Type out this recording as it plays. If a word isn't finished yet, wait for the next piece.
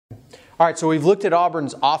All right, so we've looked at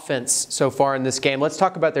Auburn's offense so far in this game. Let's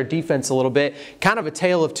talk about their defense a little bit. Kind of a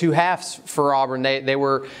tale of two halves for Auburn. They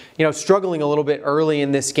were, struggling a little bit early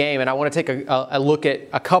in this game, and I want to take a look at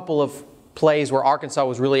a couple of plays where Arkansas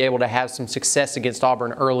was really able to have some success against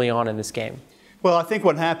Auburn early on in this game. Well, I think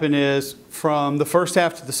what happened is from the first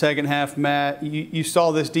half to the second half, Matt, you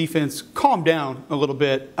saw this defense calm down a little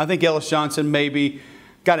bit. I think Ellis Johnson maybe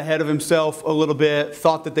got ahead of himself a little bit,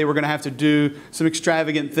 thought that they were going to have to do some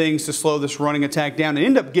extravagant things to slow this running attack down and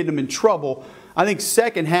end up getting them in trouble. I think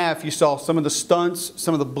second half you saw some of the stunts,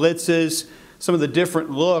 some of the blitzes, some of the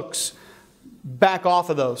different looks, back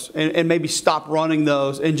off of those and maybe stop running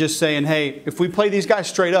those and just saying, hey, if we play these guys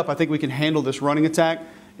straight up, I think we can handle this running attack,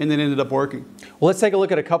 and then ended up working. Well, let's take a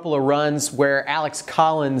look at a couple of runs where Alex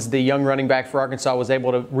Collins, the young running back for Arkansas, was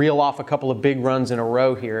able to reel off a couple of big runs in a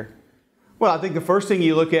row here. Well, I think the first thing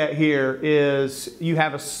you look at here is you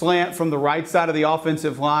have a slant from the right side of the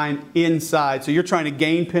offensive line inside. So you're trying to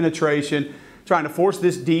gain penetration, trying to force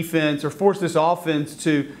this defense or force this offense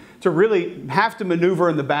to really have to maneuver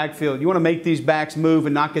in the backfield. You want to make these backs move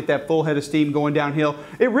and not get that full head of steam going downhill.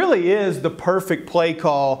 It really is the perfect play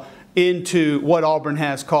call into what Auburn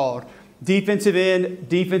has called. Defensive end,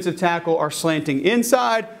 defensive tackle are slanting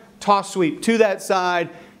inside, toss sweep to that side.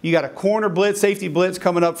 You got a corner blitz, safety blitz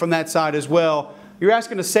coming up from that side as well. You're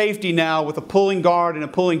asking a safety now with a pulling guard and a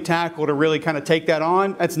pulling tackle to really kind of take that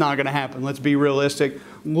on. That's not going to happen. Let's be realistic.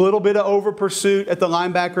 A little bit of over pursuit at the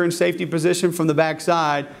linebacker and safety position from the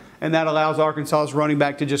backside, and that allows Arkansas's running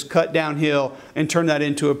back to just cut downhill and turn that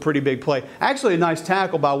into a pretty big play. Actually, a nice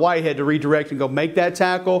tackle by Whitehead to redirect and go make that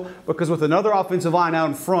tackle, because with another offensive line out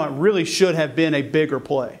in front, really should have been a bigger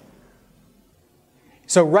play.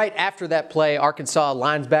 So right after that play, Arkansas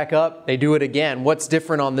lines back up. They do it again. What's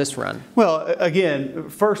different on this run? Well, again,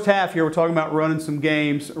 first half here, we're talking about running some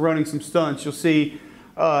games, running some stunts. You'll see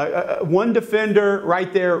one defender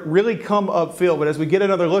right there really come upfield. But as we get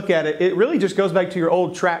another look at it, it really just goes back to your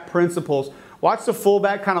old trap principles. Watch the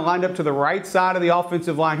fullback kind of lined up to the right side of the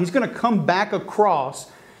offensive line. He's going to come back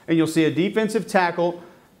across, and you'll see a defensive tackle.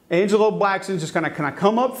 Angelo Blackson's just going to kind of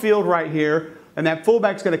come upfield right here, and that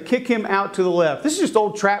fullback's going to kick him out to the left. This is just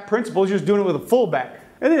old trap principles. You're just doing it with a fullback.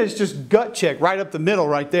 And then it's just gut check right up the middle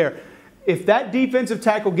right there. If that defensive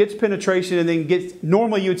tackle gets penetration and then gets,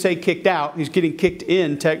 normally you would say kicked out, he's getting kicked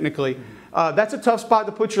in technically, that's a tough spot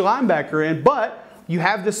to put your linebacker in, but you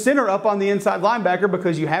have the center up on the inside linebacker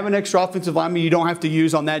because you have an extra offensive lineman you don't have to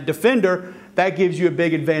use on that defender. That gives you a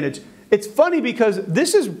big advantage. It's funny because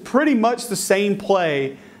this is pretty much the same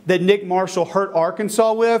play that Nick Marshall hurt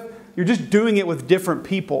Arkansas with. You're just doing it with different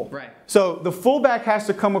people. Right. So the fullback has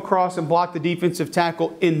to come across and block the defensive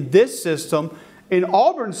tackle in this system. In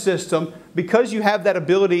Auburn's system, because you have that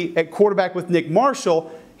ability at quarterback with Nick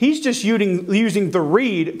Marshall, he's just using the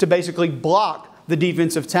read to basically block the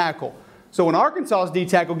defensive tackle. So when Arkansas's D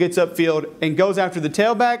tackle gets upfield and goes after the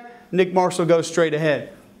tailback, Nick Marshall goes straight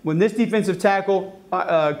ahead. When this defensive tackle,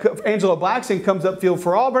 Angelo Blackson, comes upfield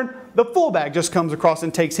for Auburn, the fullback just comes across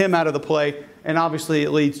and takes him out of the play, and obviously it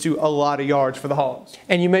leads to a lot of yards for the Hogs.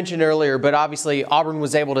 And you mentioned earlier, but obviously Auburn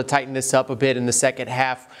was able to tighten this up a bit in the second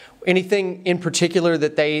half. Anything in particular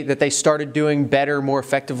that they started doing better, more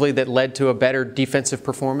effectively, that led to a better defensive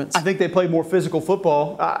performance? I think they played more physical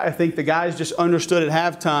football. I think the guys just understood at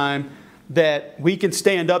halftime that we can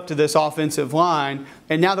stand up to this offensive line,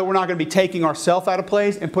 and now that we're not going to be taking ourselves out of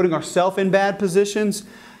plays and putting ourselves in bad positions,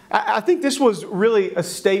 I think this was really a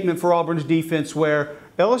statement for Auburn's defense where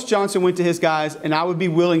Ellis Johnson went to his guys, and I would be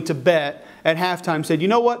willing to bet at halftime, said, you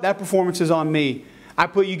know what, that performance is on me. I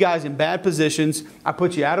put you guys in bad positions. I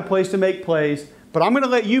put you out of place to make plays, but I'm going to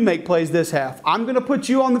let you make plays this half. I'm going to put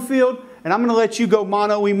you on the field, and I'm going to let you go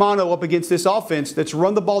mano-a-mano up against this offense that's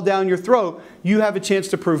run the ball down your throat. You have a chance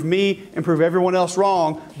to prove me and prove everyone else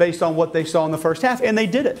wrong based on what they saw in the first half, and they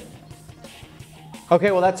did it.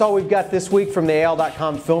 Okay, well, that's all we've got this week from the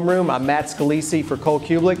AL.com Film Room. I'm Matt Scalisi for Cole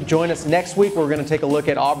Cubelic. Join us next week. We're going to take a look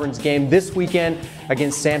at Auburn's game this weekend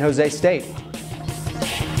against San Jose State.